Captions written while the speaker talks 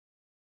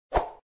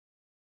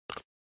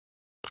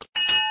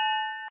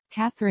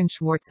Katherine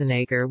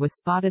Schwarzenegger was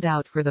spotted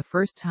out for the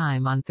first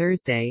time on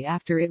Thursday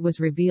after it was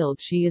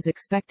revealed she is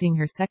expecting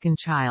her second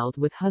child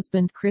with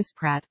husband Chris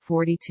Pratt,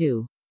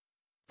 42.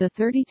 The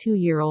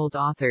 32-year-old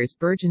author's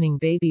burgeoning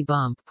baby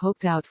bump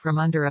poked out from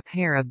under a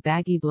pair of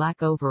baggy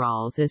black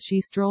overalls as she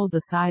strolled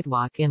the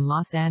sidewalk in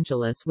Los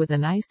Angeles with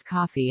an iced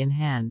coffee in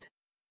hand.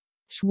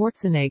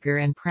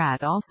 Schwarzenegger and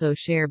Pratt also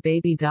share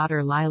baby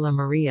daughter Lila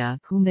Maria,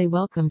 whom they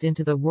welcomed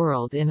into the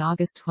world in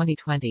August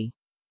 2020.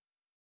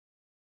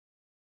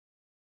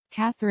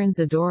 Katherine's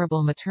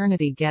adorable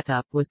maternity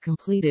getup was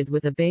completed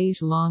with a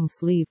beige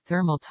long-sleeve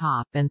thermal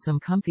top and some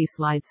comfy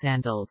slide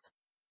sandals.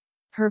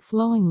 Her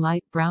flowing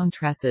light brown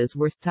tresses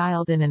were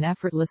styled in an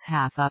effortless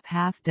half-up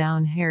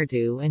half-down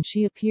hairdo and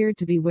she appeared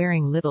to be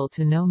wearing little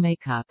to no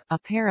makeup. A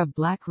pair of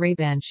black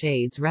Ray-Ban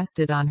shades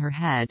rested on her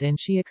head and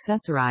she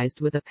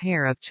accessorized with a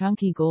pair of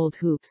chunky gold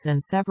hoops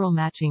and several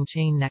matching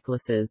chain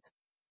necklaces.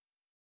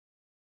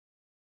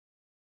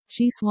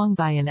 She swung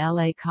by an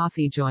LA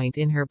coffee joint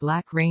in her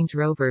black Range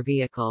Rover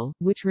vehicle,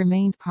 which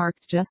remained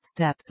parked just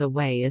steps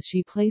away as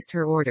she placed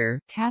her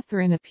order.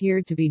 Katherine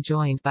appeared to be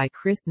joined by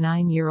Chris'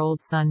 9-year-old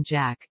son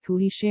Jack, who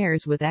he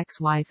shares with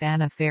ex-wife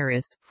Anna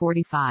Faris,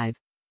 45.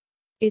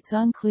 It's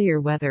unclear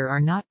whether or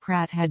not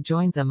Pratt had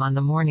joined them on the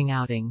morning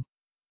outing.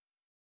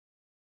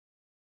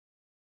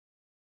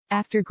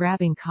 After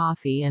grabbing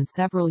coffee and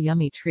several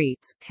yummy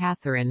treats,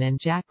 Katherine and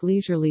Jack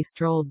leisurely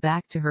strolled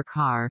back to her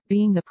car.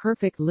 Being the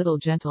perfect little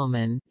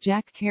gentleman,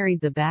 Jack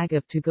carried the bag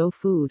of to-go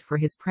food for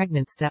his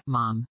pregnant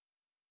stepmom.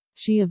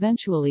 She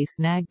eventually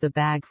snagged the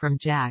bag from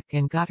Jack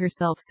and got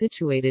herself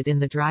situated in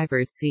the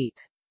driver's seat.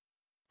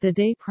 The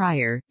day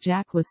prior,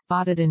 Jack was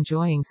spotted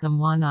enjoying some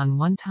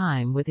one-on-one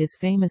time with his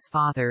famous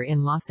father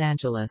in Los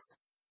Angeles.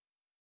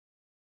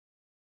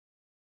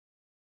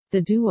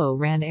 The duo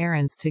ran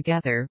errands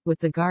together, with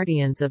the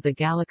Guardians of the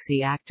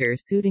Galaxy actor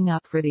suiting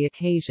up for the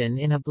occasion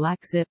in a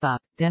black zip-up,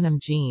 denim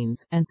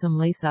jeans, and some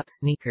lace-up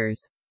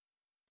sneakers.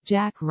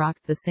 Jack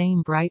rocked the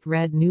same bright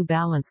red New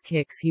Balance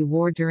kicks he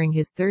wore during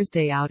his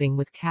Thursday outing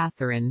with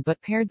Katherine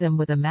but paired them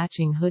with a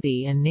matching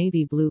hoodie and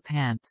navy blue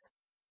pants.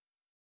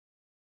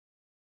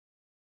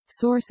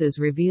 Sources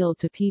revealed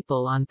to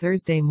People on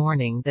Thursday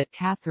morning that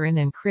Katherine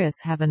and Chris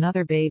have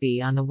another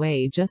baby on the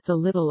way just a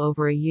little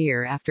over a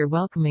year after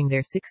welcoming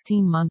their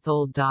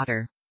 16-month-old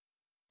daughter.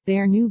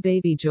 Their new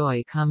baby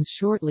joy comes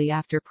shortly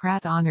after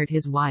Pratt honored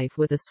his wife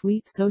with a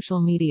sweet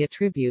social media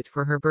tribute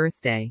for her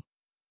birthday.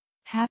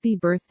 "Happy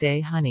birthday,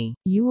 honey.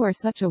 You are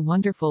such a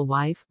wonderful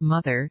wife,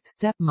 mother,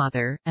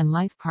 stepmother, and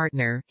life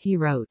partner," he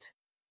wrote.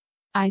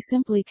 "I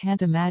simply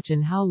can't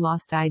imagine how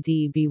lost I'd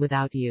be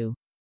without you.